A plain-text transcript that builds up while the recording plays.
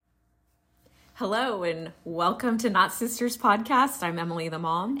Hello and welcome to Not Sisters Podcast. I'm Emily the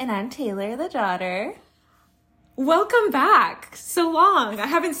mom. And I'm Taylor the daughter. Welcome back. So long. I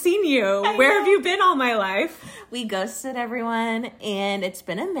haven't seen you. Where have you been all my life? We ghosted everyone and it's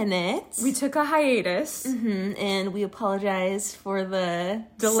been a minute. We took a hiatus. And we apologize for the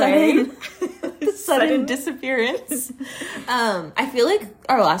delay. sudden disappearance. I feel like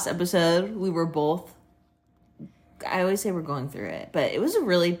our last episode, we were both, I always say we're going through it, but it was a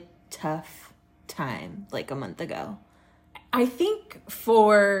really tough time like a month ago. I think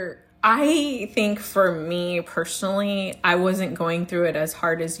for me personally, I wasn't going through it as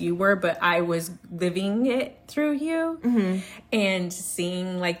hard as you were, but I was living it through you and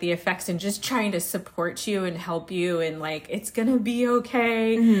seeing like the effects and just trying to support you and help you and like, it's gonna be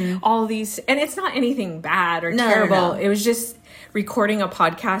okay. All these, and it's not anything bad or terrible. No. It was just recording a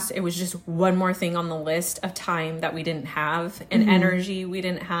podcast. It was just one more thing on the list of time that we didn't have and energy we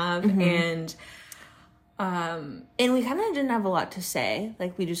didn't have. And we kind of didn't have a lot to say.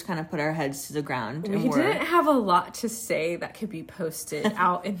 Like, we just kind of put our heads to the ground. We didn't have a lot to say that could be posted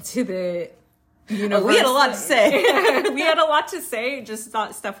out into the universe. We had a lot to say. We had a lot to say, just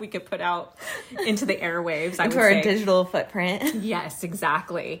not stuff we could put out into the airwaves, I would say. Into our digital footprint. Yes,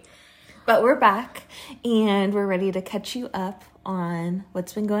 exactly. But we're back, and we're ready to catch you up on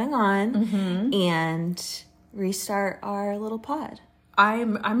what's been going on and restart our little pod.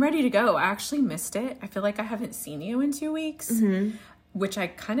 I'm ready to go. I actually missed it. I feel like I haven't seen you in 2 weeks, which I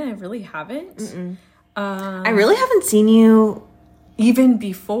kind of really haven't. I really haven't seen you even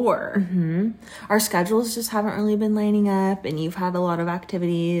before. Our schedules just haven't really been lining up, and you've had a lot of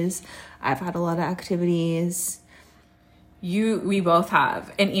activities. I've had a lot of activities. We both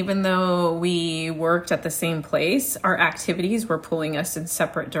have. And even though we worked at the same place, our activities were pulling us in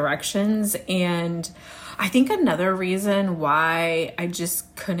separate directions. And I think another reason why I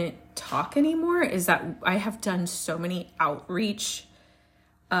just couldn't talk anymore is that I have done so many outreach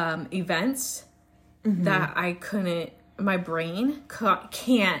events that I couldn't, my brain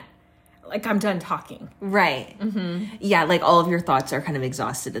can't, like, I'm done talking. Right. Yeah, like all of your thoughts are kind of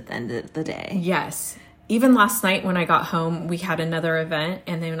exhausted at the end of the day. Yes. Even last night when I got home, we had another event.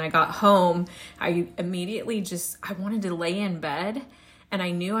 And then when I got home, I immediately I wanted to lay in bed. And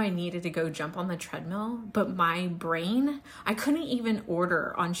I knew I needed to go jump on the treadmill. But my brain, I couldn't even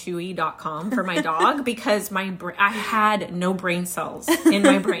order on Chewy.com for my dog because I had no brain cells in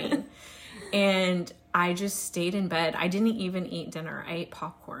my brain. And I just stayed in bed. I didn't even eat dinner. I ate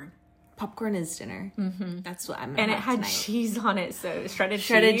popcorn. Popcorn is dinner. That's what I'm. And it had cheese on it, so shredded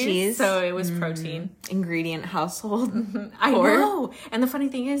cheese. So it was protein. Ingredient household. I know. And the funny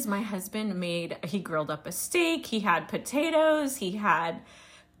thing is, my husband he grilled up a steak. He had potatoes. He had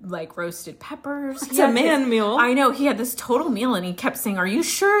like roasted peppers. It's a man meal. I know. He had this total meal, and he kept saying, "Are you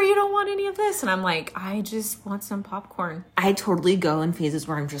sure you don't want any of this?" And I'm like, "I just want some popcorn." I totally go in phases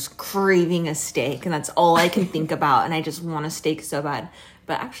where I'm just craving a steak, and that's all I can think about, and I just want a steak so bad.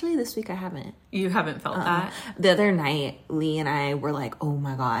 But actually, this week I haven't. You haven't felt that? The other night, Lee and I were like, oh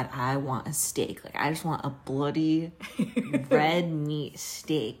my God, I want a steak. Like, I just want a bloody red meat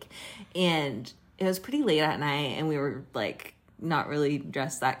steak. And it was pretty late at night, and we were like, not really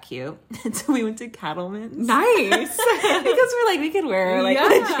dressed that cute. And so we went to Cattleman's. Nice. Because we're like, we could wear like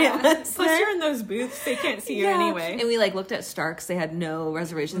pajamas. Plus you're in those booths. They can't see you anyway. And we like looked at Starks. They had no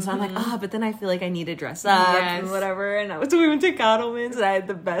reservations. So I'm like, but then I feel like I need to dress up and whatever. And so we went to Cattleman's, and I had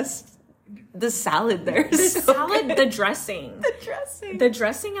the salad there. The salad, good. The dressing. The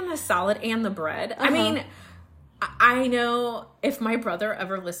dressing and the salad and the bread. I mean, I know if my brother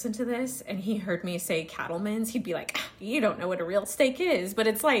ever listened to this and he heard me say Cattleman's, he'd be like, you don't know what a real steak is. But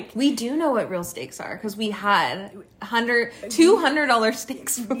it's like... We do know what real steaks are because we had $200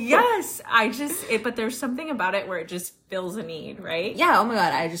 steaks before. Yes. But there's something about it where it just fills a need, right? Yeah. Oh my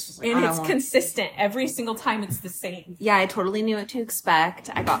God. I just was like, and it's consistent. Every single time it's the same. Yeah. I totally knew what to expect.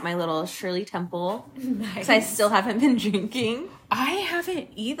 I got my little Shirley Temple. Nice. Because I still haven't been drinking. I haven't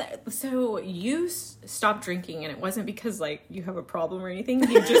either. So you stopped drinking, and it wasn't because like you have a problem or anything.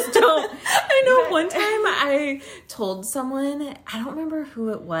 You just don't. I know. One time I told someone, I don't remember who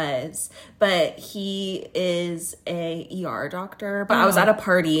it was, but he is a ER doctor. But I was at a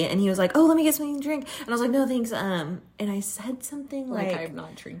party, and he was like, "Oh, let me get something to drink," and I was like, "No, thanks." And I said something like I'm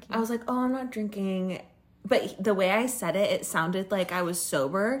not drinking. I was like, "Oh, I'm not drinking." But the way I said it, it sounded like I was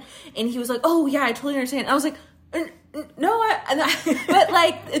sober, and he was like, "Oh yeah, I totally understand." I was like, no, but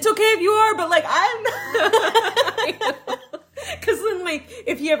like, it's okay if you are, but like, I'm not. Because then, like,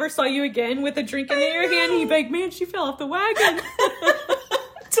 if he ever saw you again with a drink in your hand, he'd be like, man, she fell off the wagon.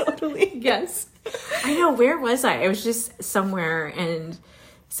 Totally. Yes. I know. Where was I? I was just somewhere, and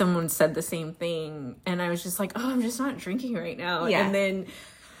someone said the same thing, and I was just like, oh, I'm just not drinking right now. Yeah. And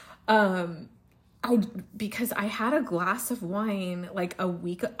then because I had a glass of wine like a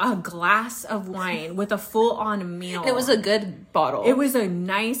glass of wine with a full-on meal. It was a good bottle. It was a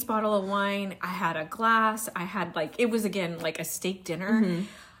nice bottle of wine. I had a glass. I had like, it was again like a steak dinner.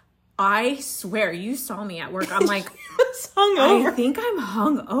 I swear, you saw me at work. I'm like, I think I'm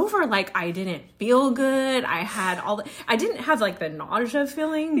hungover. Like, I didn't feel good. I had I didn't have like the nausea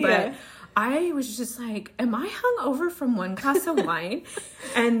feeling, but I was just like, am I hungover from one glass of wine?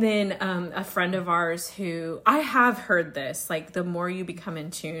 And then a friend of ours who, I have heard this, like the more you become in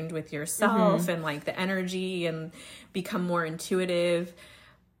tune with yourself and like the energy and become more intuitive.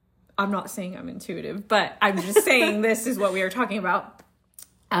 I'm not saying I'm intuitive, but I'm just saying this is what we are talking about.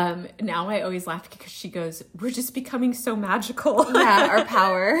 Now I always laugh because she goes, we're just becoming so magical. Yeah, our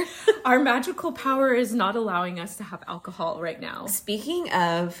power. Our magical power is not allowing us to have alcohol right now. Speaking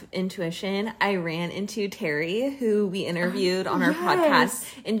of intuition, I ran into Terry, who we interviewed on our podcast.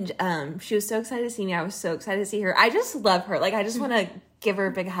 And she was so excited to see me. I was so excited to see her. I just love her. Like, I just want to give her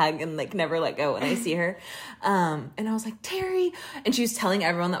a big hug and like never let go when I see her. And I was like, Terry. And she was telling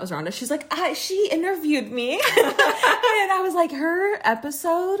everyone that was around us. She's like, she interviewed me. And I was like, her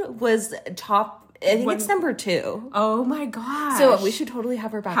episode was top. I think it's number 2. Oh my gosh. So we should totally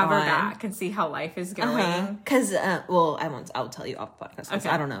have her back Have her back and see how life is going. Because, well, I'll tell you off the podcast. Because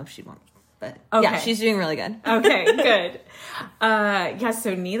I don't know if she won't. But okay. Yeah, she's doing really good. Okay, good. Yeah,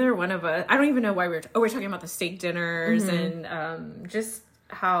 so neither one of us, I don't even know why we're talking about the steak dinners and just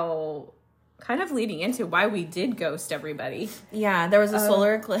how kind of leading into why we did ghost everybody. Yeah, there was a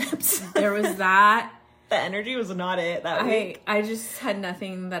solar eclipse. There was that. The energy was not it that week. I just had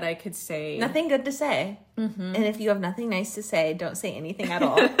nothing that I could say. Nothing good to say. And if you have nothing nice to say, don't say anything at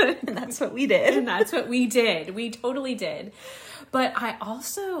all. And that's what we did. And that's what we did. We totally did. But I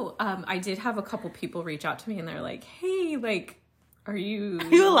also, I did have a couple people reach out to me and they're like, hey, like, are you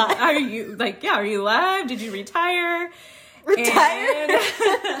alive? Are you like, yeah, are you alive? Did you retire?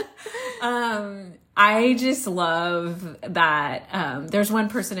 And, I just love that. There's one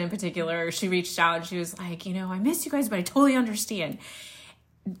person in particular, she reached out and she was like, I miss you guys, but I totally understand.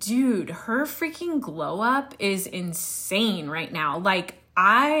 Dude, her freaking glow up is insane right now. Like,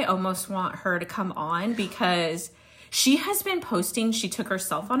 I almost want her to come on because she has been posting. She took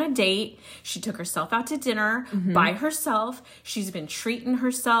herself on a date. She took herself out to dinner by herself. She's been treating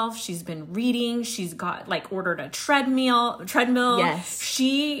herself. She's been reading. She's got like ordered a treadmill. Yes.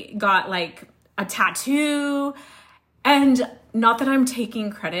 She got like a tattoo. And not that I'm taking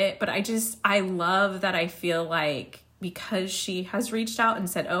credit, but I love that I feel like because she has reached out and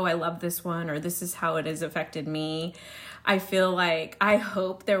said, oh, I love this one, or this is how it has affected me. I feel like I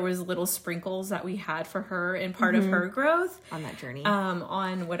hope there was little sprinkles that we had for her in part of her growth. On that journey.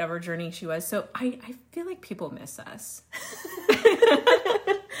 On whatever journey she was. So I feel like people miss us.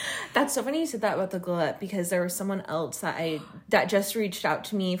 That's so funny you said that about the glow up because there was someone else that just reached out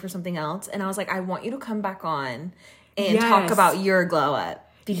to me for something else. And I was like, I want you to come back on and talk about your glow up.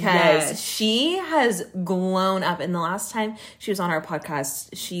 Because she has glown up. And the last time she was on our podcast,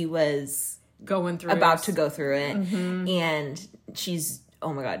 she was about to go through it. And she's,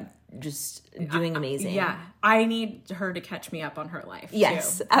 oh my God, just doing amazing. Yeah. I need her to catch me up on her life.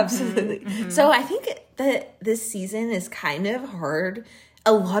 Yes, too. absolutely. So I think that this season is kind of hard.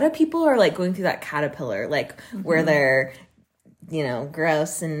 A lot of people are like going through that caterpillar, like where they're,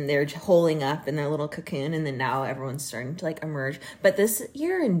 gross and they're holding up in their little cocoon. And then now everyone's starting to like emerge. But this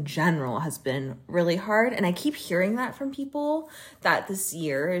year in general has been really hard. And I keep hearing that from people that this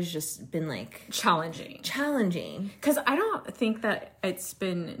year has just been like challenging. Because I don't think that it's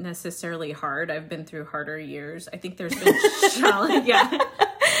been necessarily hard. I've been through harder years. I think there's been challenge. Yeah,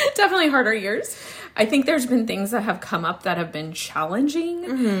 definitely harder years. I think there's been things that have come up that have been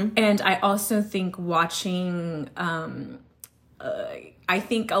challenging. And I also think watching, I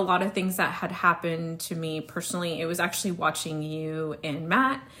think a lot of things that had happened to me personally, it was actually watching you and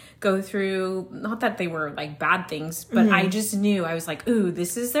Matt go through, not that they were like bad things, but I just knew, I was like, ooh,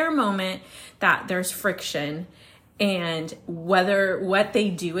 this is their moment that there's friction. And what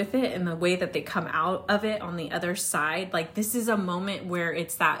they do with it and the way that they come out of it on the other side, like this is a moment where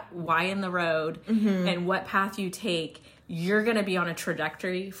it's that why in the road and what path you take, you're going to be on a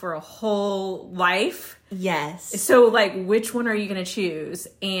trajectory for a whole life. Yes. So like, which one are you going to choose?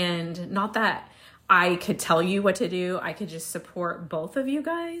 And not that I could tell you what to do. I could just support both of you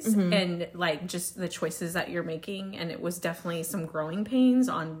guys and like just the choices that you're making. And it was definitely some growing pains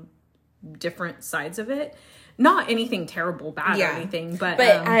on different sides of it. Not anything terrible, bad or anything, but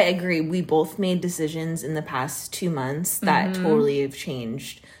I agree. We both made decisions in the past 2 months that totally have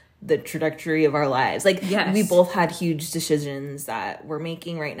changed the trajectory of our lives. Like, we both had huge decisions that we're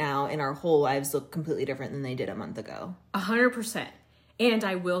making right now, and our whole lives look completely different than they did a month ago. 100%. And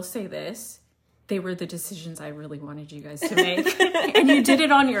I will say this. They were the decisions I really wanted you guys to make. And you did it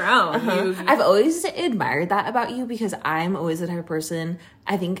on your own. I've always admired that about you, because I'm always the type of person,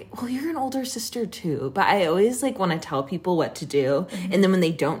 I think, well, you're an older sister too, but I always like want to tell people what to do. And then when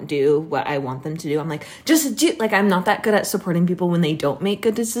they don't do what I want them to do, I'm like, just do, like, I'm not that good at supporting people when they don't make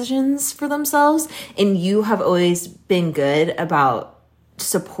good decisions for themselves. And you have always been good about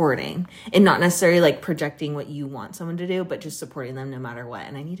supporting and not necessarily like projecting what you want someone to do, but just supporting them no matter what.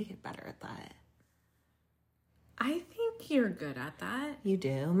 And I need to get better at that. I think you're good at that. You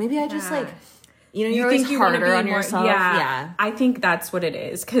do. Maybe I just like, you're always harder on yourself. Yeah. I think that's what it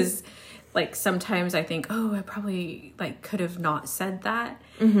is. Because like sometimes I think, oh, I probably like could have not said that.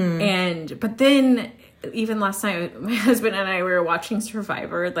 But then even last night, my husband and I were watching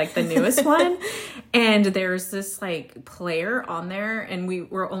Survivor, like the newest one. And there's this like player on there, and we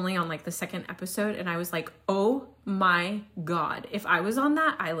were only on like the second episode. And I was like, oh my God, if I was on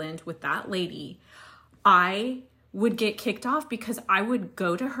that island with that lady, I would get kicked off, because I would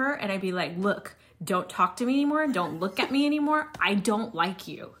go to her and I'd be like, look, don't talk to me anymore. Don't look at me anymore. I don't like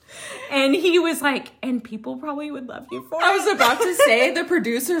you. And he was like, and people probably would love you for it. I was about to say, the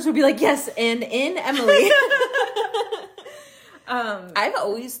producers would be like, yes, and in Emily. I've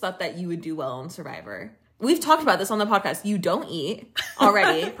always thought that you would do well on Survivor. We've talked about this on the podcast. You don't eat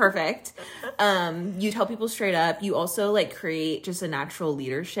already. Perfect. You tell people straight up. You also like create just a natural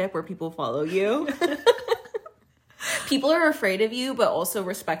leadership where people follow you. People are afraid of you, but also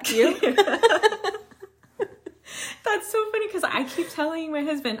respect you. That's so funny, because I keep telling my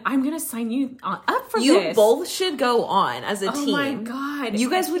husband, I'm going to sign you up for this. You both should go on as a team. Oh my God. You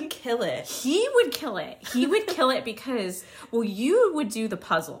guys would kill it. He would kill it. He would kill it because, well, you would do the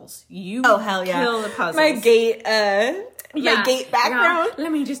puzzles. You would kill the puzzles. My gate background. Yeah.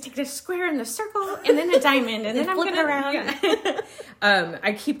 Let me just take the square and the circle and then a diamond and then I'm going to around. Yeah.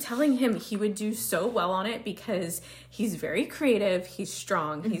 I keep telling him he would do so well on it, because he's very creative. He's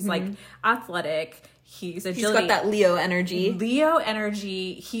strong. He's like athletic. He's agility. He's got that Leo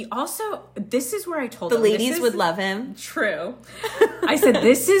energy. He also, this is where I told the him. ladies would love him. True. I said,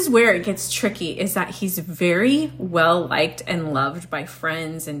 this is where it gets tricky, is that he's very well liked and loved by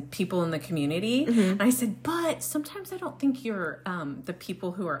friends and people in the community. And I said, but sometimes I don't think you're the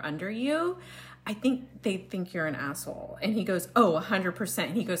people who are under you. I think they think you're an asshole. And he goes, oh,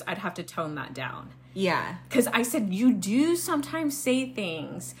 100%. He goes, I'd have to tone that down. Yeah. Because I said, you do sometimes say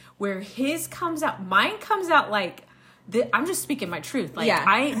things where his comes out, mine comes out like, I'm just speaking my truth. Like,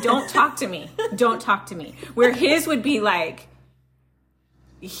 I don't talk to me. Don't talk to me. Where his would be like,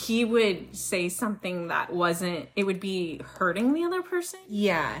 he would say something that wasn't, it would be hurting the other person.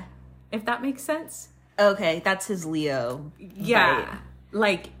 Yeah. If that makes sense. Okay. That's his Leo. Yeah. Right.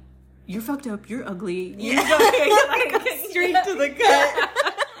 Like, you're fucked up. You're ugly. Yeah. Like, straight to the cut.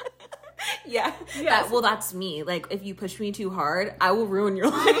 Yeah. Yes. That's me. Like, if you push me too hard, I will ruin your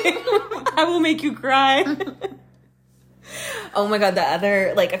life. I will make you cry. Oh my God.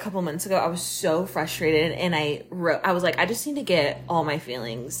 A couple months ago, I was so frustrated, and I was like, I just need to get all my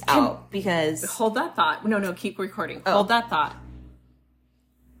feelings out, because... Hold that thought. No, keep recording. Hold that thought.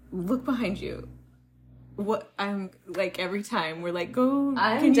 Look behind you. What I'm like, every time we're like, go.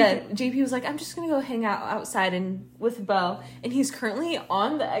 I'm dead. JP was like, I'm just gonna go hang out outside and with Bo, and he's currently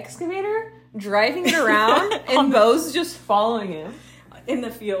on the excavator driving it around, and Bo's just following him in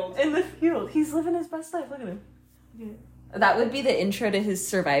the field. He's living his best life. Look at him. That would be the intro to his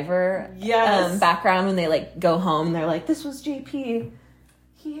Survivor background, when they like go home and they're like, this was JP.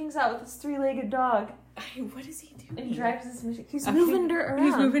 He hangs out with his 3-legged dog. What is he doing? And he drives his machine. He's moving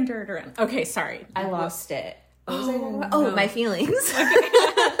dirt around. Okay, sorry. I lost it. What was I talking about? Oh, my feelings.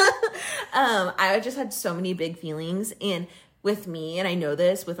 I just had so many big feelings. And with me, and I know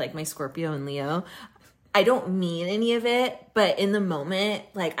this with like my Scorpio and Leo, I don't mean any of it, but in the moment,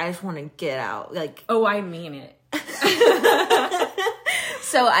 like, I just want to get out. Like, oh, I mean it.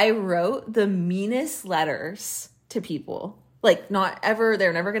 So I wrote the meanest letters to people. Like,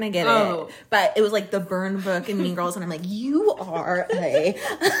 they're never gonna get it. But it was like the burn book and Mean Girls, and I'm like, you are a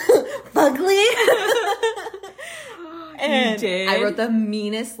fugly. And you did? I wrote the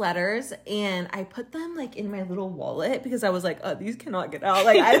meanest letters, and I put them like in my little wallet, because I was like, oh, these cannot get out.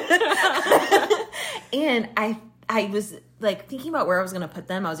 Like, and I was like thinking about where I was gonna put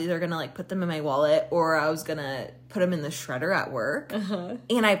them. I was either gonna like put them in my wallet, or I was gonna put them in the shredder at work.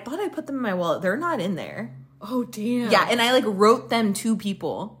 And I thought I put them in my wallet. They're not in there. Oh, damn. Yeah, and I like wrote them to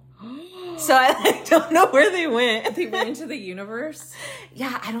people. So I like don't know where they went. They went into the universe?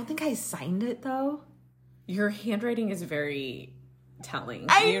 Yeah, I don't think I signed it though. Your handwriting is very telling.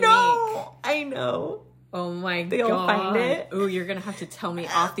 I know. Oh my God. They'll find it. Oh, you're going to have to tell me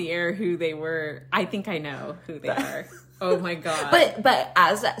off the air who they were. I think I know who they are. Oh my God. But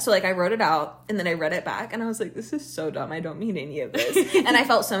so like I wrote it out and then I read it back and I was like, this is so dumb. I don't mean any of this. And I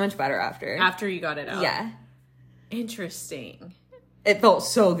felt so much better after. After you got it out. Yeah. Interesting. It felt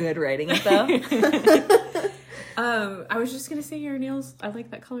so good writing it though. I was just going to say your nails, I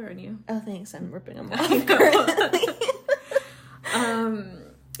like that color on you. Oh, thanks. I'm ripping them off currently.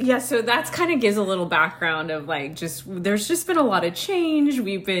 Yeah, so that's kind of gives a little background of like there's just been a lot of change.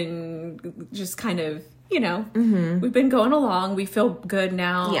 We've been just kind of, we've been going along. We feel good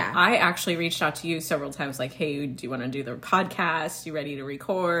now. Yeah. I actually reached out to you several times like, hey, do you want to do the podcast? You ready to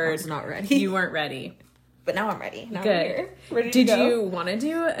record? I was not ready. You weren't ready. But now I'm ready. Now Good. I'm here. Ready Did to go. you want to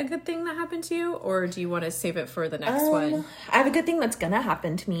do a good thing that happened to you, or do you want to save it for the next one? I have a good thing that's gonna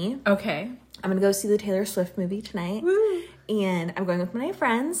happen to me. Okay. I'm gonna go see the Taylor Swift movie tonight. Woo. And I'm going with my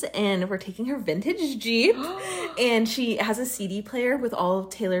friends, and we're taking her vintage Jeep. And she has a CD player with all of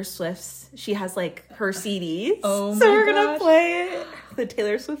Taylor Swift's. She has like her CDs. Oh my So we're gonna gosh. play it. The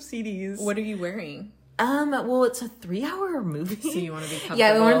Taylor Swift CDs. What are you wearing? Well, it's a 3-hour movie. So you want to be comfortable?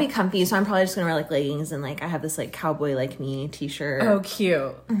 Yeah, we want to be comfy, so I'm probably just gonna wear like leggings and like I have this like cowboy like me t-shirt. Oh,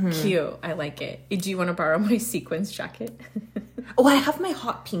 cute. Cute. I like it. Do you want to borrow my sequins jacket? Oh, I have my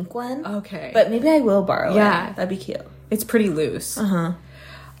hot pink one. Okay. But maybe I will borrow Yeah. it. That'd be cute. It's pretty loose. Uh-huh.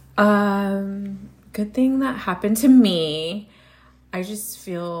 Good thing that happened to me. I just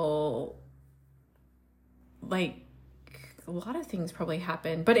feel like a lot of things probably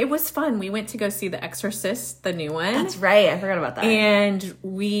happened, but it was fun. We went to go see The Exorcist, the new one. That's right. I forgot about that. And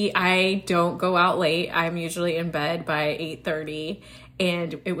I don't go out late. I'm usually in bed by 8:30.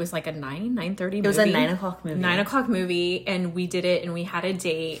 And it was like a 9:30 movie. It was a 9 o'clock movie. 9 o'clock movie. And we did it and we had a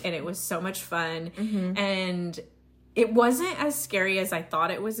date and it was so much fun. And it wasn't as scary as I thought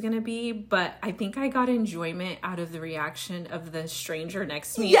it was going to be, but I think I got enjoyment out of the reaction of the stranger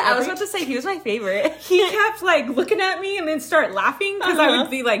next to me. Yeah, I was about to say, he was my favorite. He kept like looking at me and then start laughing because I would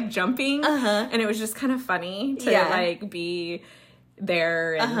be like jumping. And it was just kind of funny to like be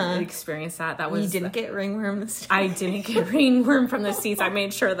there and experience that. That was... You didn't get ringworm this time. I didn't get ringworm from the seats. I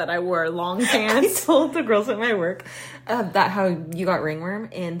made sure that I wore long pants. I told the girls at my work that how you got ringworm,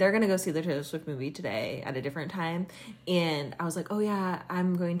 and they're gonna go see the Taylor Swift movie today at a different time. And I was like, oh yeah,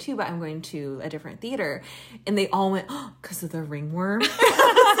 I'm going too, but I'm going to a different theater. And they all went, oh, because of the ringworm.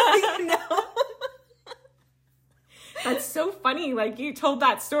 I was like, no. That's so funny. Like, you told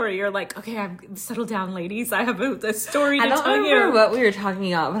that story. You're like, okay, I've settled down, ladies. I have a story to tell you. I don't remember what we were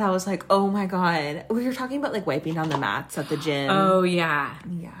talking about, but I was like, oh my God. We were talking about like wiping down the mats at the gym. Oh, yeah.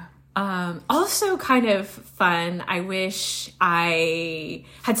 Yeah. Also kind of fun. I wish I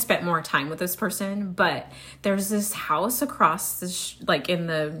had spent more time with this person, but there's this house across the, like in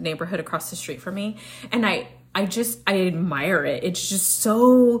the neighborhood across the street from me. And I admire it. It's just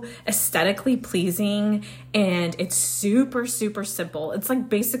so aesthetically pleasing and it's super, super simple. It's like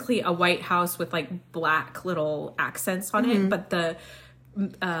basically a white house with like black little accents on it, but the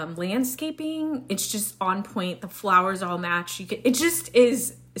landscaping, it's just on point. The flowers all match. It just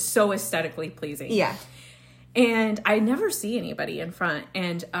is so aesthetically pleasing. Yeah. And I never see anybody in front.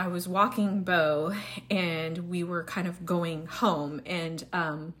 And I was walking Bo and we were kind of going home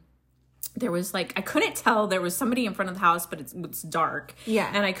and, there was like, I couldn't tell, there was somebody in front of the house, but it's dark.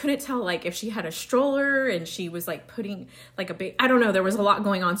 Yeah. And I couldn't tell like if she had a stroller and she was like putting like a big, I don't know, there was a lot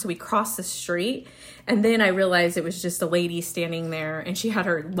going on. So we crossed the street and then I realized it was just a lady standing there and she had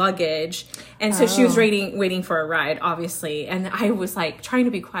her luggage. And so she was waiting for a ride, obviously. And I was like trying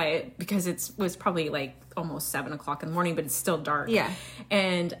to be quiet because it was probably like almost 7 o'clock in the morning, but it's still dark. Yeah.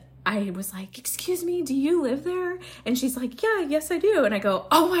 And I was like, excuse me, do you live there? And she's like, yeah, yes, I do. And I go,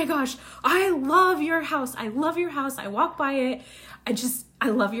 oh my gosh, I love your house. I love your house. I walk by it. I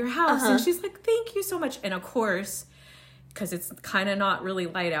love your house. And she's like, thank you so much. And of course, because it's kind of not really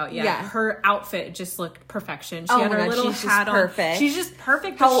light out yet, her outfit just looked perfection. She had her little hat on. Perfect. She's just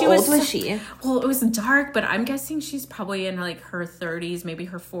perfect. How old was she? Well, it was dark, but I'm guessing she's probably in like her 30s, maybe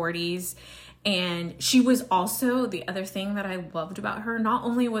her 40s. And she was also, the other thing that I loved about her, not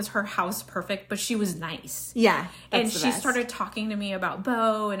only was her house perfect, but she was nice. Yeah. And she started talking to me about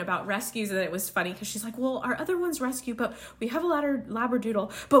Bo and about rescues. And it was funny because she's like, well, our other one's rescue, but we have a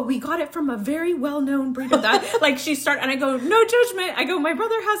Labradoodle, but we got it from a very well-known breed of that. Like and I go, no judgment. I go, my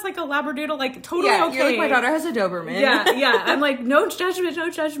brother has like a Labradoodle, like totally okay. You're like, my daughter has a Doberman. Yeah. I'm like, no judgment.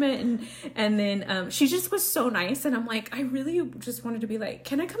 And then she just was so nice. And I'm like, I really just wanted to be like,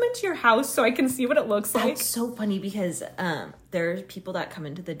 can I come into your house so I can see what it looks like? That's so funny because there's people that come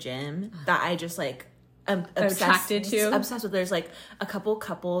into the gym that I just like obsessed with. There's like a couple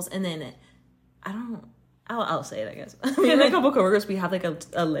couples, and then I'll say it, I guess. Me and a couple coworkers, we have like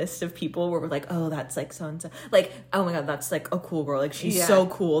a list of people where we're like, oh, that's like so and so. Like, oh my god, that's like a cool girl. Like, she's so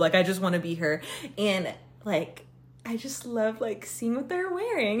cool. Like, I just want to be her. And like, I just love like seeing what they're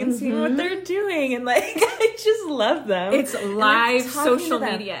wearing and seeing what they're doing, and like I just love them. It's live social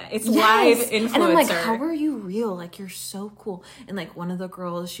media. It's live influencer. And I'm like, how are you real? Like, you're so cool. And like one of the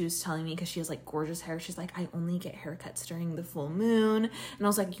girls, she was telling me, because she has like gorgeous hair, she's like, I only get haircuts during the full moon. And I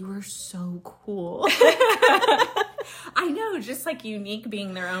was like, you are so cool. I know, just like unique,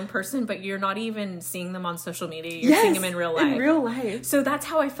 being their own person, but you're not even seeing them on social media. You're seeing them in real life. In real life. So that's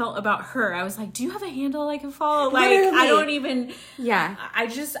how I felt about her. I was like, do you have a handle I can follow? Like, literally. I don't even. Yeah.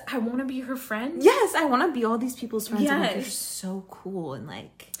 I want to be her friend. Yes, I want to be all these people's friends. Yes. And like, they're so cool and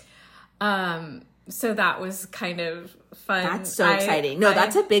like. So that was kind of fun. That's so exciting. No,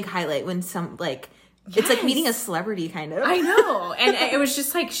 that's a big highlight when some like. It's like meeting a celebrity, kind of. I know. And it was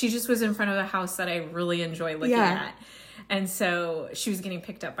just like, she just was in front of a house that I really enjoy looking at. And so she was getting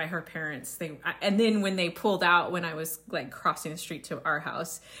picked up by her parents. And then when they pulled out, when I was like crossing the street to our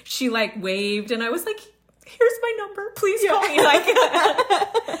house, she like waved, and I was like, here's my number. Please call me. Like,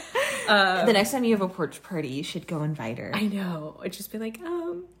 the next time you have a porch party, you should go invite her. I know. I'd just be like,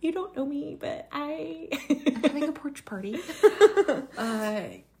 you don't know me, but I'm having a porch party.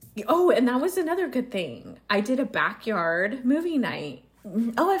 Oh, and that was another good thing. I did a backyard movie night.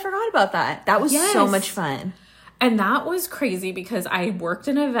 Oh, I forgot about that. That was so much fun. And that was crazy because I worked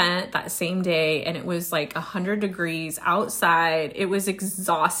an event that same day, and it was like 100 degrees outside. It was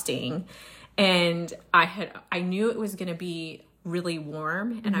exhausting. And I knew it was going to be really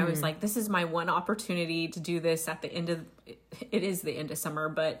warm, and I was like, this is my one opportunity to do this at the end of it is the end of summer,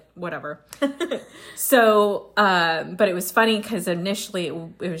 but whatever. So but it was funny because initially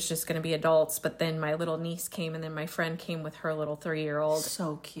it was just going to be adults, but then my little niece came, and then my friend came with her little 3-year-old.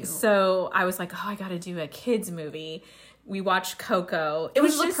 So cute. So I was like, oh, I got to do a kids movie. We watched Coco. It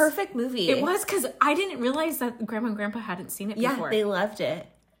was the perfect movie. It was, because I didn't realize that Grandma and Grandpa hadn't seen it before. Yeah, they loved it.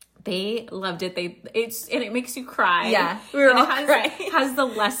 They loved it. And it makes you cry. Yeah, we were all crying. It has the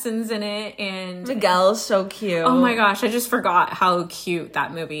lessons in it, and Miguel's so cute. Oh my gosh, I just forgot how cute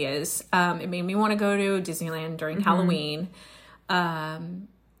that movie is. It made me want to go to Disneyland during Halloween, and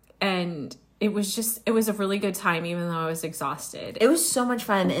it was a really good time, even though I was exhausted. It was so much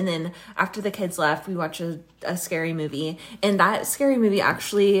fun. And then after the kids left, we watched a scary movie, and that scary movie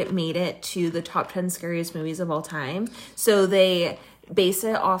actually made it to the top 10 scariest movies of all time. So they base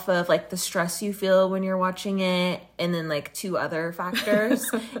it off of like the stress you feel when you're watching it, and then like 2 other factors.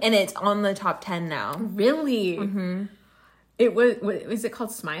 And it's on the top 10 now. Really? Mm-hmm. It was it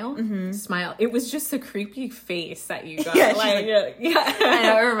called Smile? Mm-hmm. Smile. It was just a creepy face that you got. Yeah, I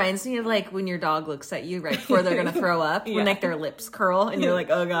know, it reminds me of like when your dog looks at you right before they're gonna throw up, when like their lips curl and you're like,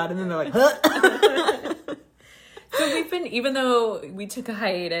 oh god, and then they're like, huh. So we've been, even though we took a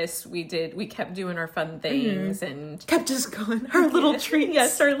hiatus, we kept doing our fun things and kept just going. Our little treats.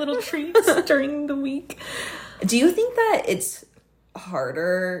 Yes, our little treats during the week. Do you think that it's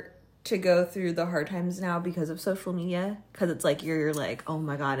harder to go through the hard times now because of social media? Because it's like you're like, oh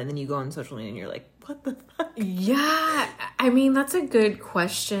my god, and then you go on social media and you're like, what the fuck? Yeah, I mean, that's a good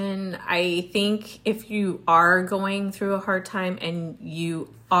question. I think if you are going through a hard time and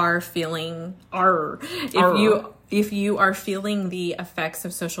you are feeling if you are feeling the effects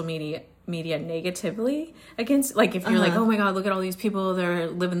of social media negatively against, like if you're like, oh my god, look at all these people, they're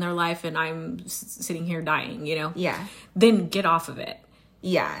living their life and I'm sitting here dying, then get off of it.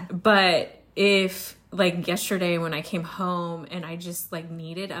 Yeah. But if like yesterday when I came home and I just like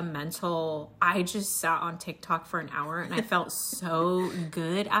needed I just sat on TikTok for an hour and I felt so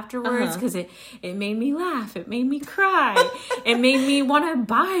good afterwards because it made me laugh. It made me cry. It made me want to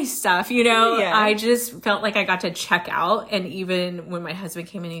buy stuff, Yeah. I just felt like I got to check out. And even when my husband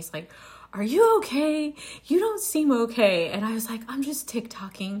came in, he's like, are you okay? You don't seem okay. And I was like, I'm just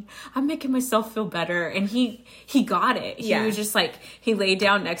TikToking. I'm making myself feel better. And he got it. He was just like, he laid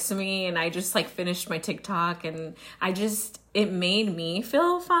down next to me and I just like finished my TikTok and it made me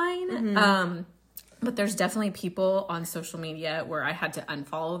feel fine. But there's definitely people on social media where I had to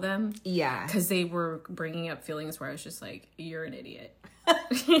unfollow them. Yeah. Because they were bringing up feelings where I was just like, you're an idiot.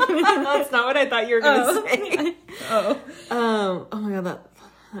 That's not what I thought you were going to say. Oh my God,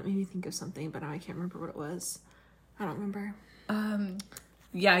 that made me think of something, but now I can't remember what it was. I don't remember.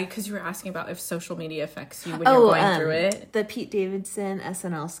 Yeah, because you were asking about if social media affects you when you're going through it. The Pete Davidson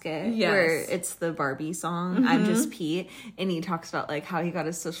SNL skit where it's the Barbie song, I'm Just Pete, and he talks about like how he got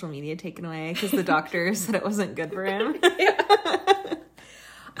his social media taken away because the doctor said it wasn't good for him.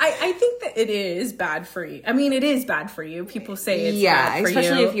 I think that it is bad for you. I mean, it is bad for you. People say it's bad for you.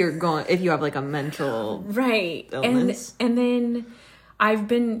 Especially if you have like a mental illness. And then I've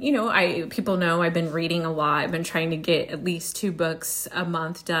been, people know I've been reading a lot. I've been trying to get at least 2 books a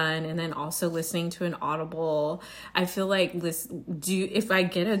month done, and then also listening to an Audible. I feel like if I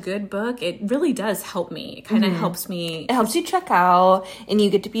get a good book, it really does help me. It kind of helps me. It helps you check out, and you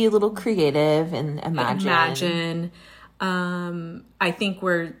get to be a little creative and imagine. I think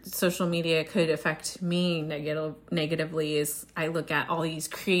where social media could affect me negatively is I look at all these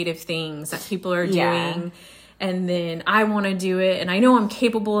creative things that people are doing. And then I want to do it, and I know I'm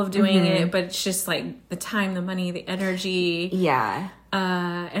capable of doing it, but it's just like the time, the money, the energy. Yeah.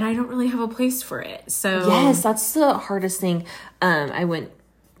 And I don't really have a place for it. So yes, that's the hardest thing.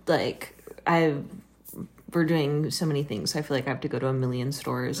 We're doing so many things, so I feel like I have to go to a million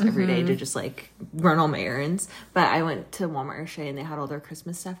stores every day to just like run all my errands. But I went to Walmart or Shea and they had all their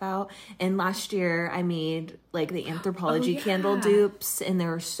Christmas stuff out. And last year I made like the Anthropologie candle dupes, and they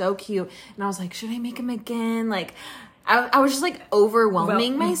were so cute. And I was like, should I make them again? Like, I was just like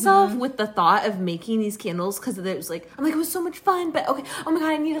overwhelming myself with the thought of making these candles because it was like, I'm like, it was so much fun, but okay, oh my God,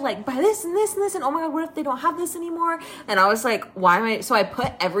 I need to like buy this and this and this, and oh my God, what if they don't have this anymore? And I was like, so I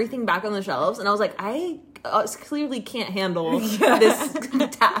put everything back on the shelves, and I was like, I clearly can't handle this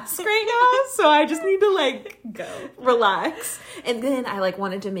task right now, so I just need to like go relax. And then I like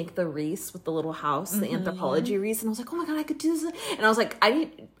wanted to make the wreaths with the little house, the Anthropologie wreaths, and I was like, oh my God, I could do this. And I was like,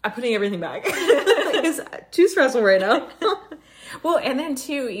 I'm putting everything back. It's too stressful right now. Well, and then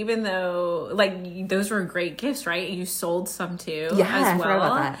too, even though like those were great gifts, right? You sold some too, as well. I forgot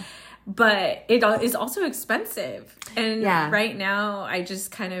about that. But it is also expensive. And right now, I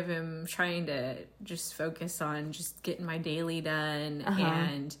just kind of am trying to just focus on just getting my daily done.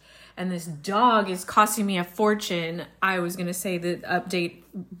 And this dog is costing me a fortune. I was going to say that update,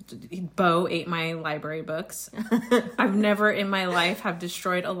 Bo ate my library books. I've never in my life have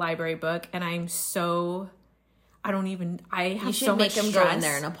destroyed a library book. And I have so much him stress. Go in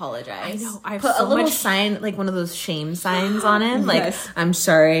there and apologize. I know. I have put so a little much sign, like one of those shame signs on it. Like, I'm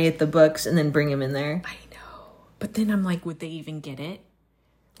sorry at the books, and then bring him in there. I know. But then I'm like, would they even get it?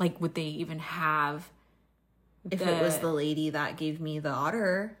 Like, would they even have... If it was the lady that gave me the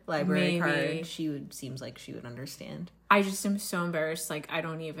Otter library card, seems like she would understand. I just am so embarrassed. Like, I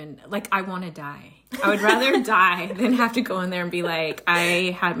don't even... Like, I want to die. I would rather die than have to go in there and be like,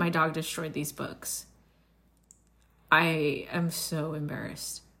 I had my dog destroyed these books. I am so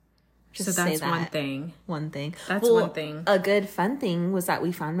embarrassed. So that's one thing. One thing. That's one thing. A good fun thing was that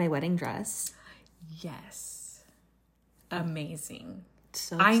we found my wedding dress. Yes. Amazing.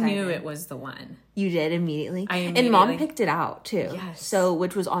 So excited. I knew it was the one. You did immediately? And Mom picked it out too. Yes. So,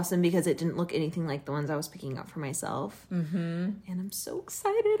 which was awesome because it didn't look anything like the ones I was picking out for myself. And I'm so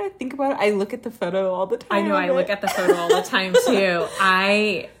excited. I think about it. I look at the photo all the time. I know. I look at the photo all the time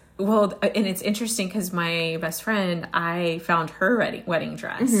too. Well, and it's interesting because my best friend, I found her wedding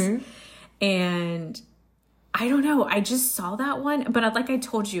dress. And I don't know. I just saw that one. But like I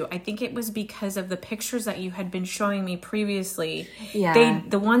told you, I think it was because of the pictures that you had been showing me previously. Yeah.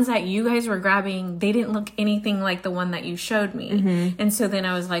 The ones that you guys were grabbing, they didn't look anything like the one that you showed me. And so then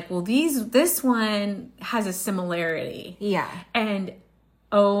I was like, well, this one has a similarity. Yeah. And...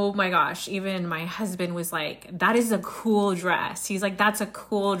 oh my gosh, even my husband was like, that is a cool dress. He's like, that's a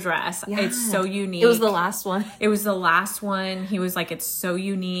cool dress. Yeah. It's so unique. It was the last one. It was the last one. He was like, it's so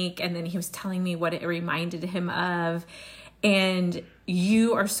unique. And then he was telling me what it reminded him of. And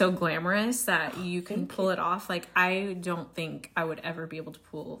you are so glamorous that you can pull it off. Like, I don't think I would ever be able to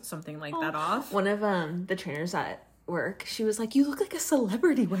pull something like that off. One of the trainers at work, she was like, you look like a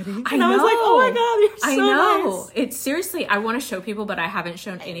celebrity wedding. And I was like, oh my God, you're so nice. It's seriously, I want to show people, but I haven't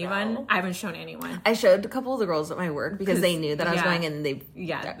shown anyone. I haven't shown anyone. I showed a couple of the girls at my work because they knew that I was going, and they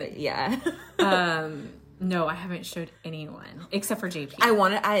no, I haven't showed anyone except for JP.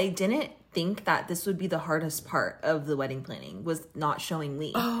 I didn't think that this would be the hardest part of the wedding planning, was not showing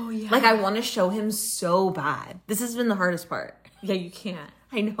Lee. Oh, yeah. Like, I want to show him so bad. This has been the hardest part. Yeah, you can't.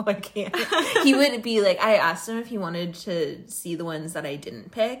 I know I can't. He would be like, I asked him if he wanted to see the ones that I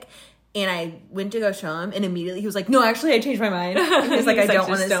didn't pick. And I went to go show him, and immediately he was like, no, actually, I changed my mind. He was like, I don't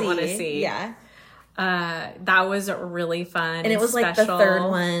want to see. Yeah. That was really fun. And it was special. like the third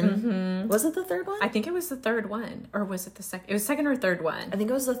one. Mm-hmm. Was it the third one? I think it was the third one. Or was it the second? It was second or third one. I think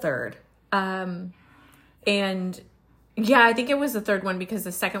it was the third. And yeah, I think it was the third one, because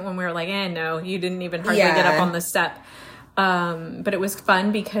the second one we were like, no, you didn't even hardly get up on the step. But it was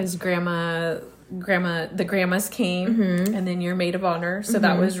fun because the grandmas came, and then your maid of honor. So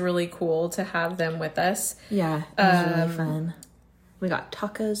that was really cool to have them with us. Yeah, it was really fun. We got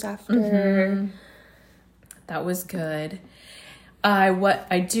tacos after. That was good. What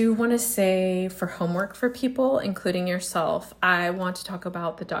I do want to say for homework for people, including yourself, I want to talk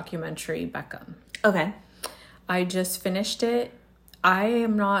about the documentary Beckham. Okay. I just finished it. I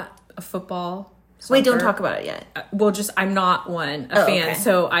am not a football soccer. Wait, don't talk about it yet. I'm not a fan. Okay.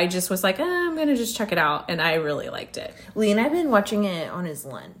 So I just was like, I'm going to just check it out. And I really liked it. Lee and I have been watching it on his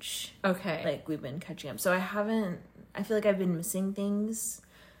lunch. Okay. Like, we've been catching up. So I feel like I've been missing things,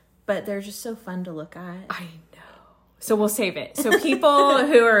 but they're just so fun to look at. I know. So we'll save it. So people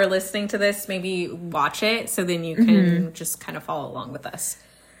who are listening to this, maybe watch it, so then you can just kind of follow along with us.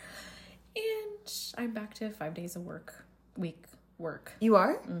 And I'm back to 5 days of work. You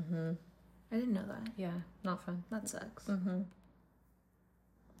are? Mm-hmm. I didn't know that. Yeah, not fun. That sucks. Mm-hmm.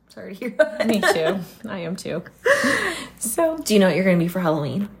 Sorry to hear that. Me too. I am too. So, do you know what you're going to be for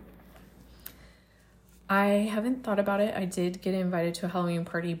Halloween? I haven't thought about it. I did get invited to a Halloween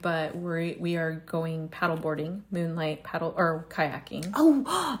party, but we are going paddleboarding, moonlight paddle, or kayaking.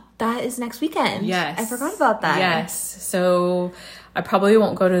 Oh, that is next weekend. Yes. I forgot about that. Yes. So I probably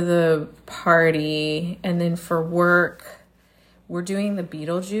won't go to the party. And then for work, we're doing the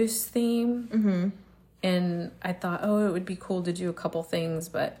Beetlejuice theme. Mm-hmm. And I thought, it would be cool to do a couple things,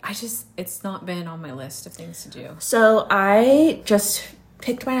 but it's not been on my list of things to do. So I just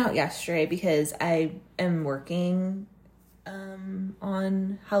picked mine out yesterday because I am working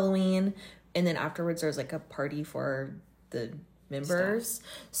on Halloween, and then afterwards there's like a party for the members.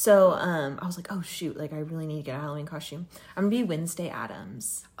 So I was like, oh shoot, like I really need to get a Halloween costume. I'm gonna be Wednesday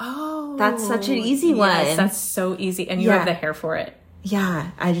Addams. Oh, that's such an easy one. That's so easy, and you have the hair for it.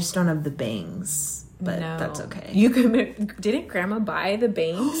 Yeah, I just don't have the bangs, but that's okay. Didn't Grandma buy the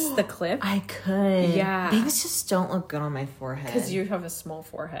bangs, the clip? I could. Yeah, bangs just don't look good on my forehead because you have a small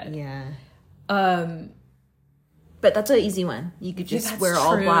forehead. Yeah. But that's an easy one. You could just wear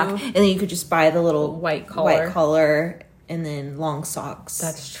all black, and then you could just buy the little white collar, and then long socks.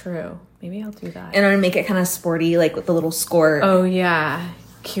 That's true. Maybe I'll do that. And I'm gonna make it kind of sporty, like with the little skirt. Oh yeah,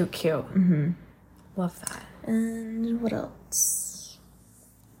 cute. Mm-hmm. Love that. And what else?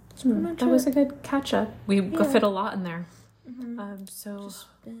 That was a good catch up. We fit a lot in there. Mm-hmm. So just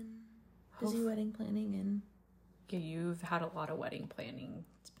been busy wedding planning, and you've had a lot of wedding planning.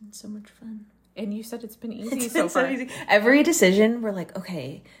 It's been so much fun. And you said it's been easy so far. So easy. Every decision, we're like,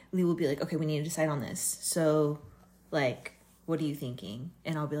 okay. Lee will be like, okay, we need to decide on this. So, like, what are you thinking?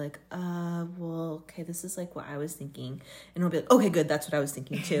 And I'll be like, well, okay, this is like what I was thinking. And he'll be like, okay, good, that's what I was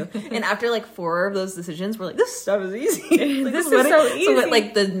thinking too. And after like 4 of those decisions, we're like, this stuff is easy. Like, this is so easy. So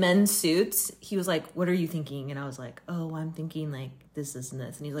like the men's suits, he was like, what are you thinking? And I was like, oh, I'm thinking like this and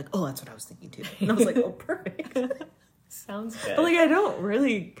this. And he's like, oh, that's what I was thinking too. And I was like, oh, perfect. Sounds good. But like, I don't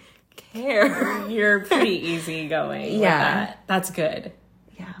really care. You're pretty easygoing. Yeah, with that. That's good.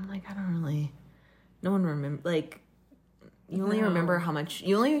 Yeah, I'm like, I don't really. No one remember. Like, you only remember how much.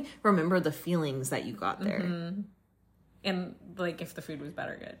 You only remember the feelings that you got there. Mm-hmm. And like, if the food was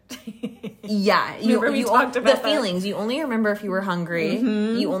better, good. Yeah, you talked about the feelings. You only remember if you were hungry.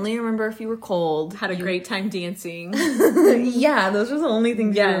 Mm-hmm. You only remember if you were cold. Had a great time dancing. Yeah, those were the only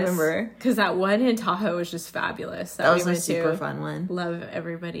things you remember. Because that one in Tahoe was just fabulous. That was a super fun one. Love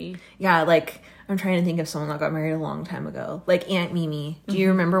everybody. Yeah, like I'm trying to think of someone that got married a long time ago. Like Aunt Mimi. Do you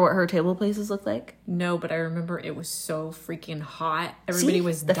remember what her table places looked like? No, but I remember it was so freaking hot. Everybody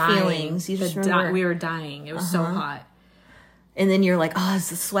was dying. The feelings. You just remember. We were dying. It was so hot. And then you're like, oh, is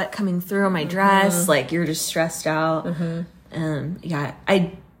the sweat coming through on my dress? Like, you're just stressed out. Yeah,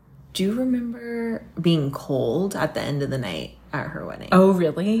 I do remember being cold at the end of the night at her wedding. Oh,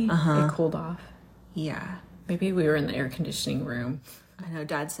 really? It cooled off? Yeah. Maybe we were in the air conditioning room. I know.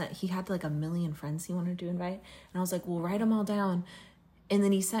 Dad said he had like 1 million friends he wanted to invite. And I was like, well, write them all down. And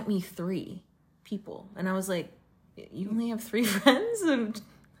then he sent me 3 people. And I was like, you only have 3 friends? And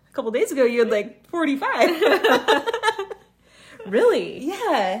a couple days ago, you had like 45. Really?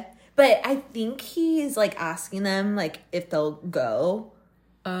 Yeah. But I think he's, like, asking them, like, if they'll go.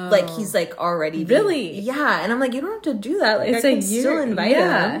 Like, he's, like, already... Really? Yeah. And I'm like, you don't have to do that. Like, It's I can still invite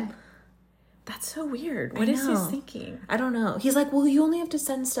him. That's so weird. What is he thinking? I don't know. He's like, well, you only have to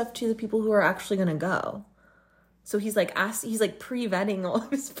send stuff to the people who are actually going to go. So he's, like, he's, like, pre-vetting all of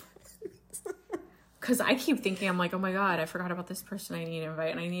his friends. Because I keep thinking, I'm like, oh my God, I forgot about this person I need to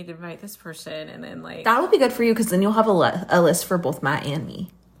invite, and I need to invite this person, and then, like... That would be good for you, because then you'll have a list for both Matt and me.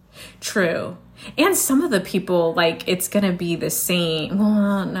 True. And some of the people, like, it's going to be the same.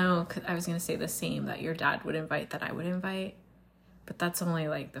 Well, no, 'cause I was going to say the same that your dad would invite that I would invite. But that's only,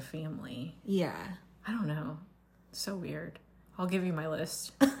 like, the family. Yeah. I don't know. So weird. I'll give you my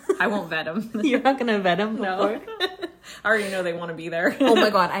list. I won't vet them. You're not going to vet them before? No. I already know they want to be there. Oh my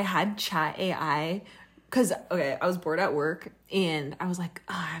God. I had Chat AI because, okay, I was bored at work and I was like,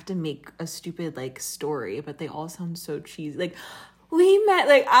 oh, I have to make a stupid, like, story, but they all sound so cheesy. Like, we met,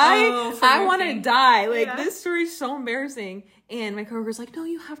 like, I want to die. Like, this story's so embarrassing. And my coworker's like, no,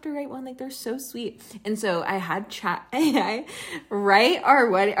 you have to write one. Like, they're so sweet. And so I had Chat AI write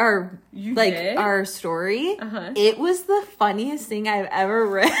our story. Uh-huh. It was the funniest thing I've ever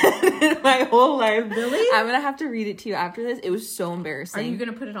read in my whole life. Really? I'm going to have to read it to you after this. It was so embarrassing. Are you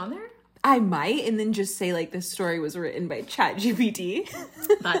going to put it on there? I might, and then just say, like, this story was written by ChatGPT.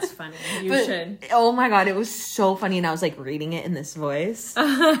 That's funny. You should. Oh my God, it was so funny. And I was, like, reading it in this voice.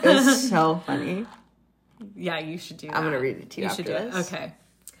 It was so funny. Yeah, you should do that. I'm going to read it to you after this. Okay.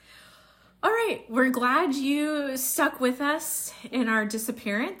 All right. We're glad you stuck with us in our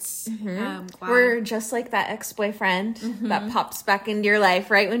disappearance. Mm-hmm. We're just like that ex-boyfriend that pops back into your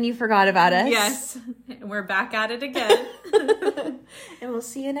life right when you forgot about us. Yes. We're back at it again. And we'll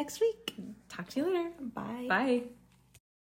see you next week. Talk to you later. Bye. Bye.